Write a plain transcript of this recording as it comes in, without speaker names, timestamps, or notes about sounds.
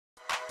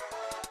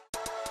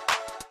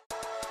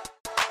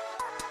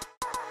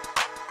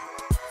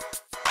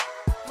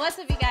What's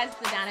up, you guys?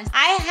 It's Adanna.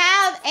 I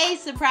have a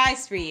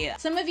surprise for you.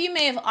 Some of you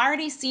may have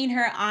already seen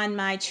her on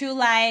my True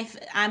Life,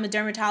 I'm a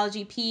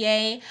Dermatology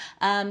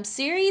PA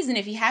series, and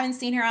if you haven't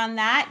seen her on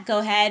that, go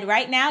ahead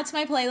right now to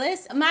my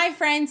playlist. My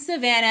friend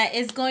Savanna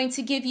is going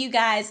to give you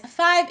guys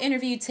 5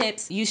 interview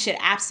tips you should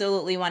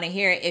absolutely want to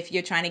hear if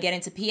you're trying to get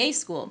into PA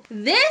school.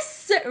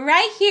 This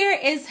right here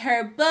is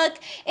her book.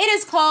 It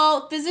is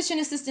called Physician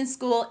Assistant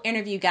School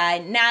Interview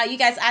Guide. Now, you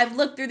guys, I've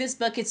looked through this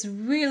book. It's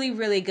really,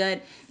 really good.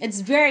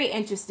 It's very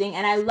interesting,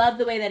 and I love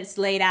the way that it's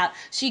laid out.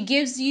 She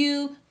gives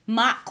you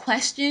mock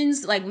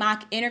questions, like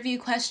mock interview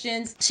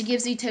questions. She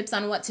gives you tips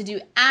on what to do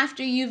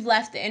after you've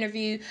left the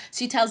interview.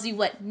 She tells you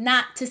what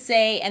not to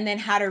say and then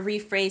how to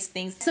rephrase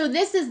things. So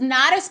this is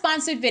not a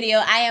sponsored video.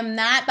 I am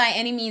not by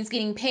any means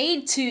getting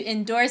paid to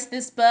endorse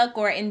this book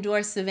or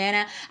endorse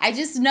Savanna. I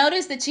just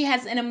noticed that she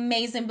has an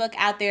amazing book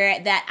out there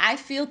that I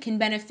feel can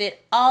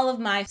benefit all of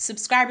my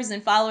subscribers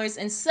and followers.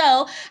 And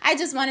so I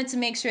just wanted to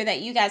make sure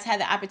that you guys had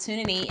the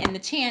opportunity and the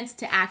chance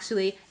to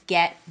actually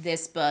get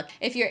this book.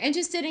 If you're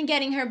interested in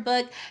getting her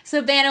book,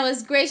 Savanna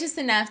was gracious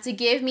enough to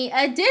give me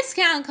a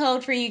discount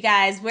code for you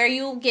guys where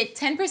you'll get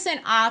 10%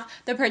 off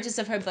the purchase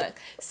of her book.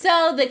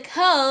 So the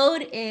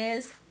code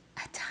is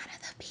Adanna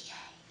the PA.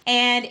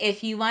 And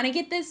if you want to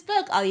get this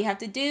book, all you have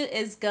to do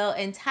is go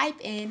and type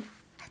in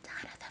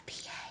Adanna the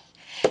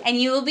PA and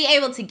you will be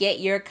able to get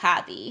your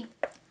copy.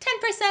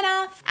 10%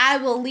 off. I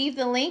will leave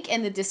the link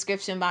in the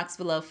description box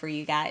below for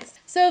you guys.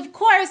 So of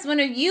course, one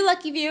of you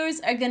lucky viewers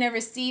are gonna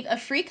receive a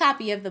free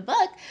copy of the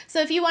book.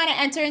 So if you wanna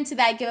enter into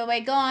that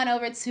giveaway, go on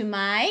over to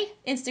my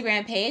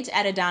Instagram page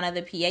at Adanna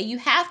the PA. You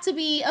have to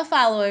be a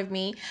follower of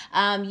me.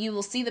 You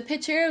will see the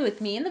picture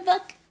with me in the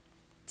book.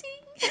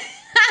 Ding.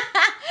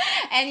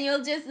 And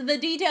the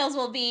details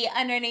will be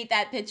underneath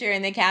that picture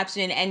in the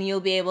caption, and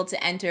you'll be able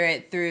to enter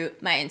it through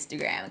my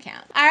Instagram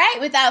account. All right,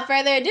 without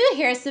further ado,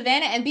 here's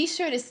Savanna, and be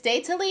sure to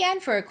stay till the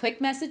end for a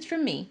quick message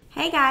from me.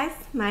 Hey guys,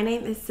 my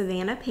name is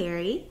Savanna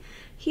Perry.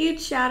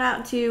 Huge shout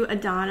out to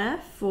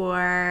Adanna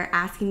for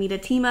asking me to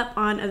team up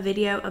on a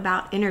video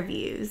about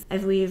interviews.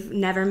 If we've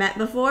never met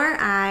before,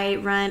 I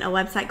run a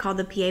website called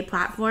the PA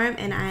Platform,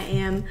 and I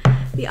am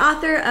the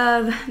author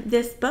of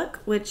this book,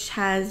 which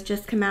has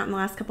just come out in the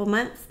last couple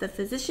months, the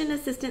Physician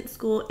Assistant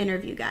School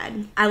Interview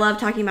Guide. I love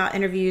talking about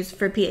interviews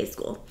for PA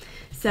school.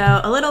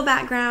 So a little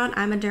background,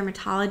 I'm a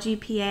dermatology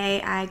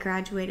PA. I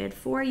graduated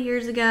 4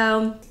 years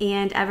ago,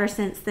 and ever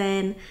since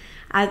then,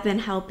 I've been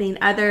helping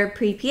other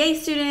pre-PA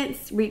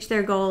students reach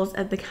their goals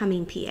of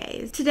becoming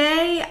PAs.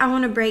 Today, I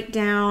want to break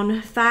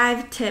down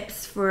 5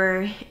 tips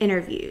for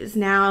interviews.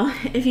 Now,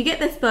 if you get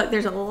this book,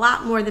 there's a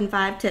lot more than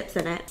 5 tips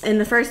in it. In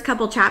the first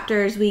couple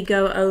chapters, we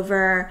go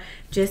over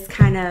just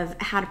kind of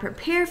how to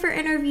prepare for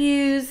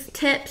interviews,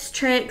 tips,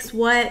 tricks,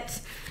 what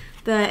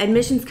the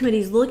admissions committee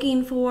is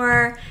looking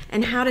for,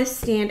 and how to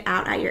stand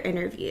out at your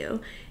interview.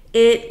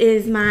 It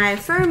is my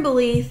firm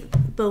belief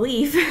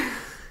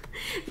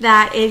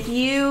that if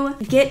you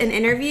get an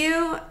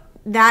interview,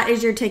 that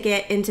is your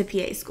ticket into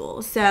PA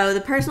school. So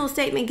the personal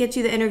statement gets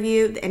you the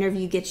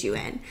interview gets you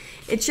in.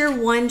 It's your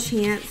one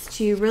chance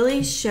to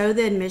really show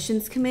the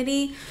admissions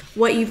committee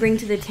what you bring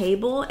to the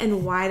table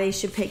and why they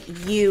should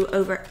pick you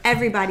over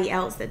everybody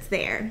else that's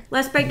there.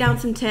 Let's break down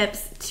some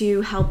tips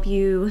to help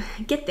you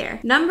get there.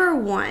 Number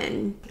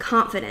 1,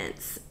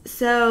 confidence.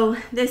 So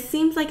this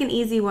seems like an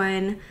easy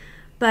one,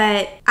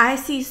 but I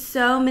see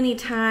so many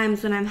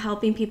times when I'm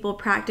helping people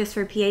practice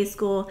for PA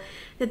school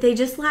that they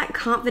just lack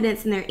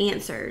confidence in their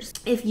answers.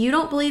 If you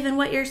don't believe in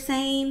what you're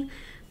saying,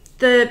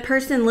 the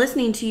person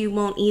listening to you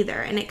won't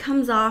either. And it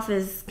comes off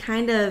as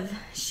kind of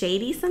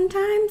shady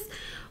sometimes,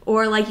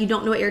 or like you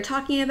don't know what you're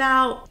talking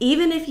about.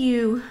 Even if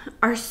you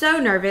are so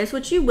nervous,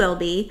 which you will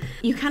be,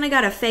 you kind of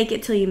gotta fake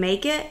it till you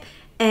make it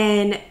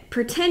and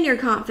pretend you're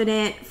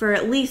confident for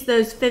at least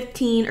those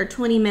 15 or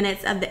 20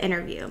 minutes of the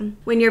interview.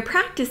 When you're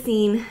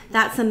practicing,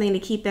 that's something to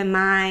keep in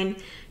mind.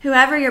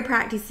 Whoever you're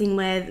practicing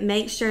with,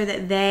 make sure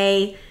that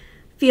they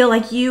feel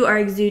like you are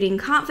exuding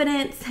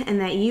confidence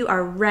and that you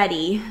are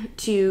ready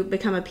to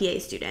become a PA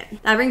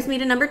student. That brings me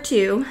to number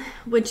 2,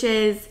 which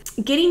is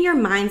getting your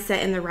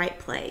mindset in the right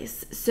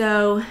place.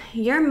 So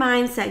your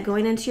mindset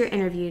going into your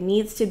interview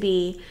needs to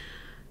be,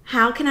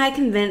 how can I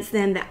convince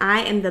them that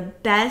I am the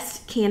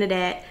best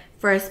candidate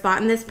for a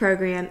spot in this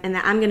program and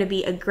that I'm gonna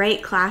be a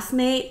great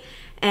classmate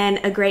and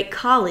a great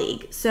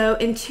colleague. So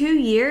in 2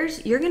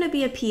 years, you're gonna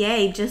be a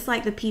PA just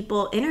like the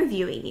people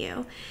interviewing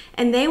you.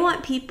 And they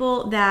want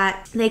people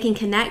that they can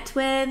connect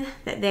with,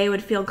 that they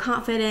would feel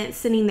confident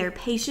sending their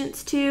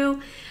patients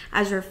to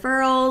as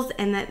referrals,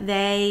 and that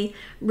they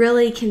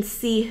really can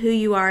see who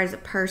you are as a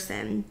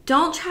person.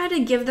 Don't try to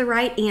give the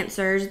correct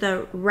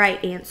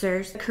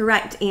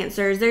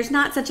answers. There's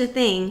not such a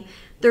thing.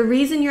 The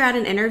reason you're at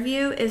an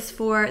interview is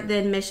for the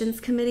admissions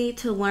committee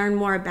to learn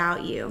more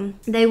about you.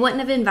 They wouldn't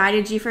have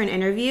invited you for an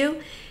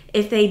interview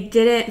if they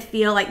didn't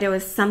feel like there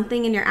was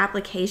something in your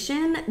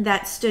application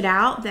that stood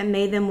out that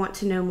made them want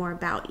to know more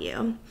about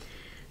you.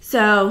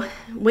 So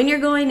when you're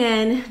going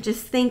in,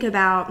 just think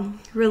about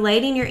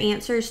relating your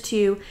answers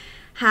to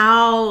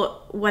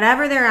how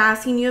whatever they're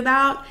asking you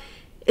about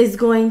is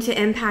going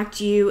to impact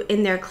you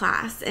in their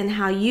class and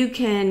how you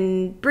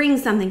can bring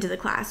something to the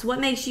class. What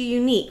makes you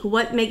unique?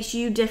 What makes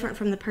you different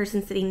from the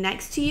person sitting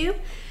next to you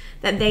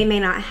that they may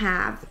not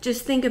have?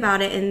 Just think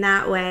about it in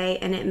that way,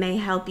 and it may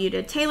help you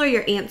to tailor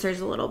your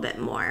answers a little bit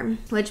more.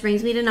 Which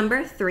brings me to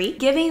number 3,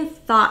 giving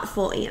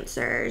thoughtful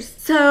answers.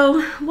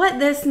 So what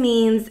this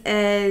means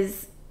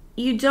is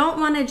you don't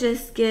want to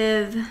just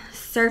give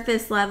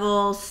surface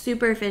level,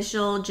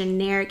 superficial,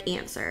 generic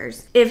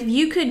answers. If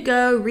you could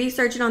go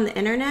research it on the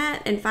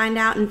internet and find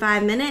out in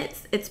 5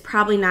 minutes, it's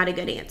probably not a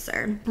good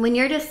answer. When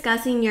you're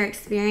discussing your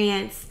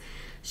experience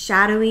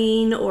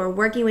shadowing or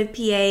working with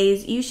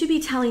PAs, you should be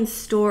telling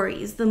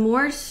stories. The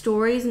more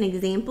stories and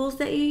examples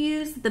that you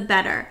use, the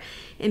better.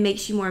 It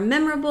makes you more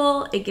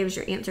memorable, it gives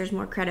your answers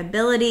more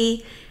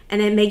credibility,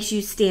 and it makes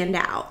you stand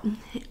out.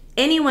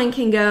 Anyone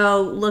can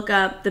go look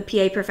up the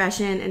PA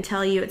profession and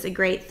tell you it's a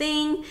great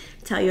thing,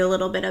 tell you a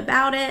little bit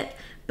about it,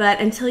 but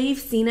until you've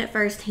seen it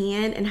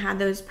firsthand and had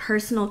those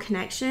personal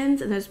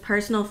connections and those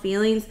personal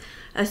feelings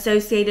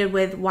associated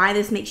with why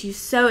this makes you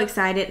so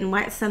excited and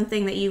why it's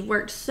something that you've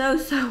worked so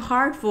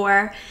hard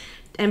for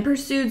and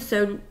pursued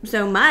so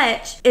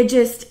much,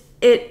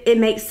 it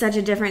makes such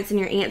a difference in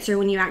your answer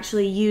when you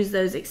actually use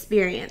those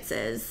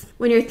experiences.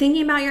 When you're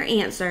thinking about your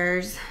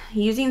answers,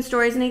 using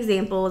stories and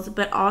examples,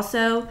 but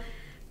also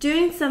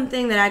doing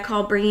something that I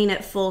call bringing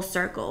it full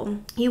circle.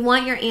 You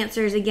want your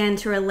answers, again,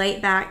 to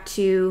relate back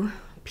to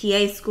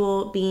PA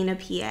school, being a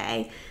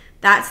PA.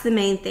 That's the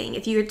main thing.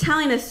 If you're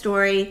telling a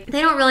story,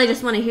 they don't really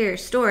just want to hear your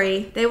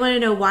story. They want to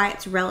know why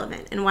it's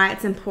relevant and why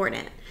it's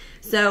important.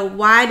 So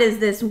why does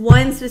this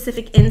one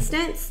specific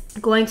instance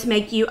going to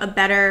make you a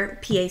better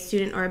PA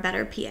student or a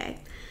better PA?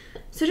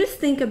 So just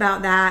think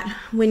about that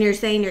when you're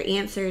saying your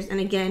answers,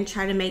 and again,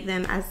 try to make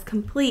them as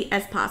complete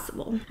as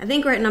possible. I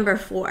think we're at number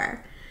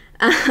 4.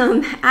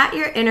 At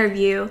your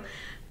interview,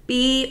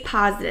 be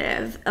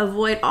positive.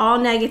 Avoid all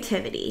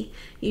negativity.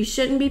 You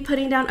shouldn't be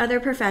putting down other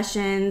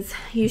professions.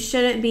 You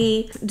shouldn't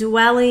be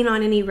dwelling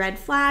on any red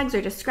flags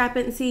or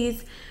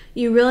discrepancies.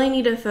 You really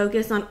need to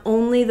focus on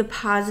only the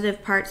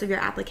positive parts of your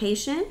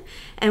application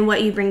and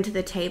what you bring to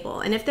the table.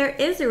 And if there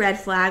is a red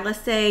flag,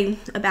 let's say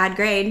a bad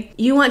grade,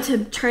 you want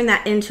to turn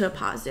that into a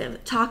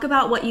positive. Talk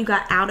about what you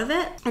got out of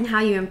it and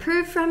how you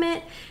improved from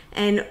it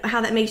and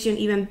how that makes you an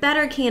even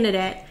better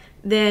candidate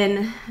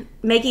than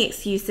making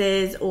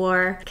excuses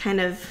or kind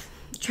of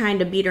trying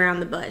to beat around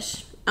the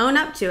bush. Own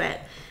up to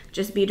it.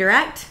 Just be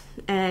direct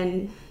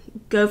and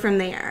go from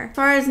there. As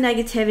far as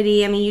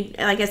negativity, I mean, you,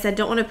 like I said,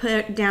 don't want to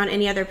put down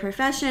any other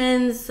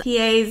professions.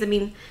 PAs, I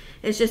mean,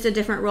 it's just a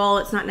different role.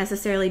 It's not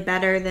necessarily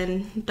better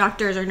than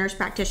doctors or nurse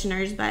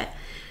practitioners, but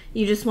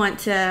you just want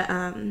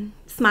to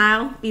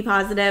smile, be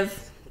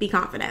positive, be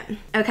confident.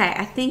 Okay,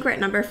 I think we're at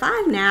number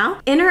 5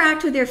 now.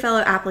 Interact with your fellow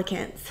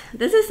applicants.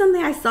 This is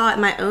something I saw at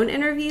my own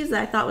interviews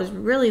that I thought was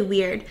really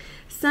weird.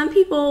 Some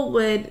people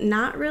would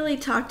not really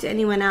talk to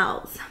anyone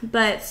else,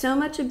 but so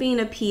much of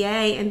being a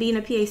PA and being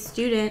a PA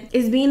student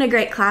is being a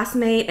great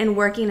classmate and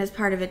working as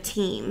part of a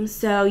team.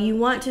 So you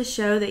want to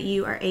show that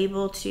you are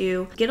able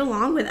to get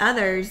along with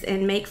others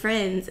and make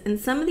friends. And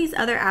some of these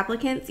other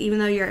applicants, even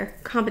though you're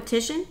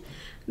competition,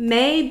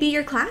 may be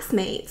your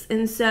classmates,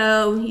 and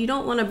so you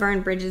don't want to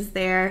burn bridges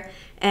there.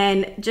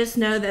 And just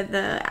know that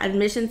the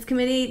admissions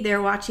committee,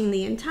 they're watching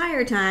the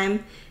entire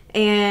time,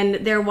 and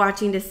they're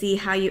watching to see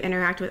how you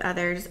interact with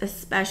others,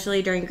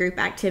 especially during group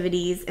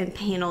activities and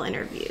panel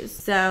interviews.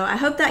 So I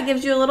hope that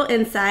gives you a little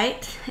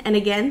insight. And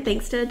again,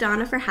 thanks to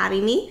Adanna for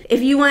having me.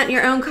 If you want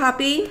your own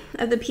copy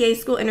of the PA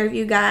School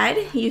Interview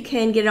Guide, you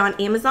can get it on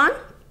Amazon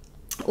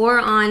or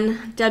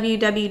on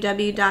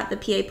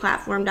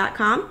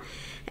www.thepaplatform.com.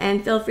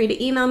 And feel free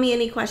to email me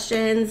any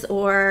questions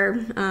or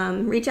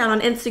reach out on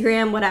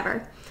Instagram,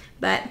 whatever.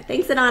 But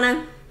thanks,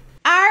 Adanna.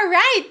 All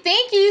right.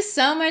 Thank you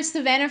so much,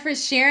 Savanna, for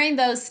sharing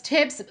those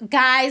tips.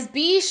 Guys,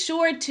 be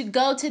sure to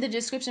go to the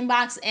description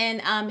box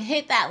and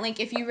hit that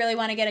link if you really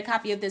want to get a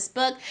copy of this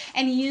book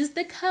and use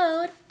the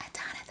code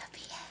Adanna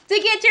to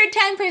get your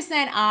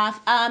 10%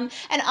 off. And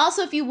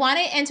also, if you want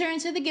to enter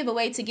into the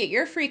giveaway to get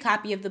your free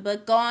copy of the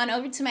book, go on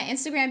over to my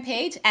Instagram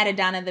page at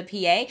Adanna the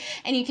PA,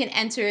 and you can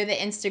enter the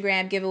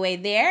Instagram giveaway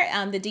there.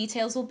 The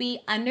details will be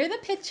under the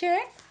picture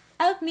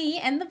of me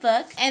and the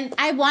book. And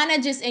I want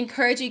to just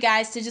encourage you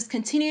guys to just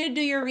continue to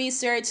do your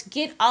research,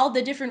 get all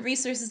the different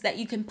resources that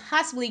you can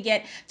possibly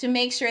get to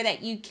make sure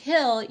that you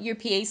kill your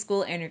PA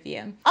school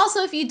interview.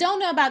 Also, if you don't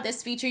know about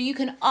this feature, you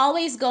can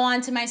always go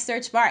onto my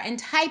search bar and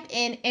type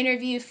in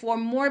interview for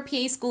more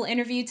PA school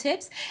interview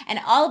tips, and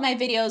all of my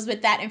videos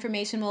with that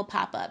information will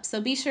pop up. So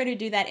be sure to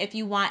do that if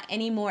you want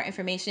any more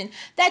information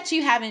that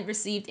you haven't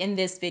received in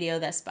this video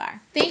thus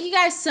far. Thank you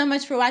guys so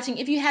much for watching.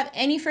 If you have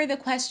any further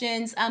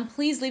questions,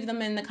 please leave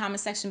them in the comments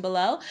section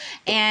below.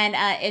 And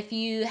if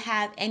you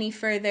have any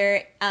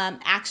further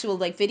actual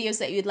videos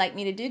that you'd like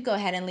me to do, go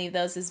ahead and leave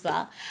those as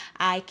well.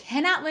 I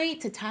cannot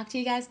wait to talk to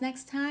you guys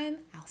next time.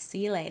 I'll see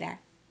you later.